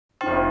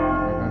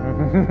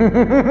Good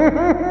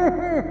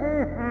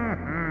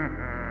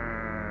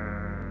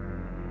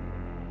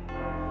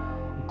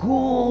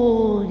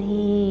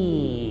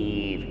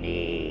evening.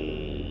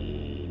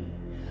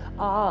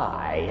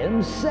 I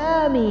am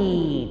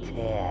Sammy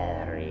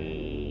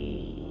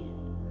Terry.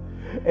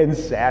 And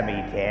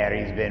Sammy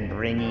Terry's been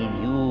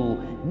bringing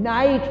you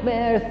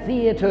nightmare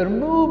theater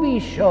movie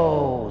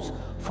shows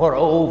for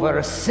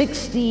over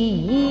 60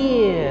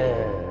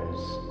 years.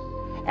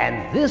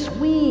 And this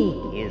week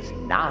is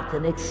not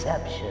an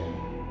exception.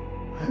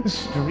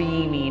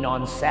 Streaming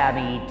on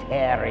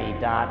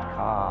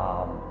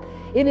SammyTerry.com.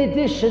 In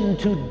addition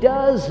to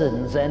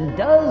dozens and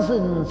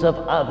dozens of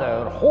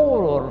other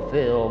horror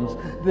films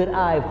that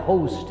I've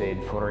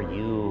hosted for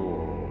you.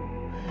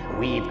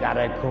 We've got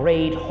a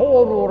great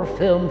horror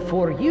film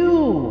for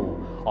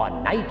you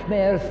on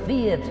Nightmare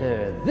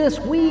Theater this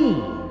week.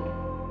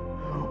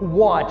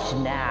 Watch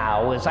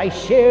now as I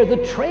share the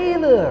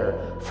trailer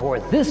for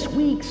this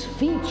week's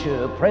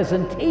feature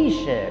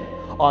presentation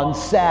on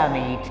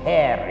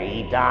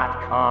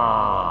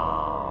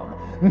SammyTerry.com.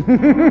 When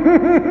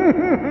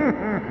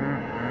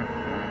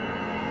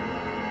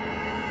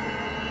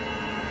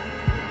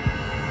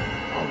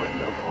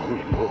the full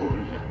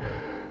moon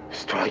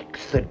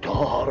strikes the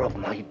door of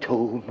my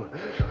tomb,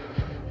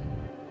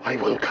 I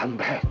will come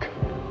back.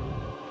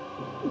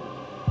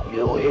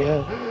 You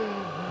hear?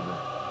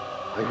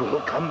 I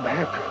will come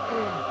back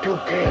to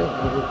kill.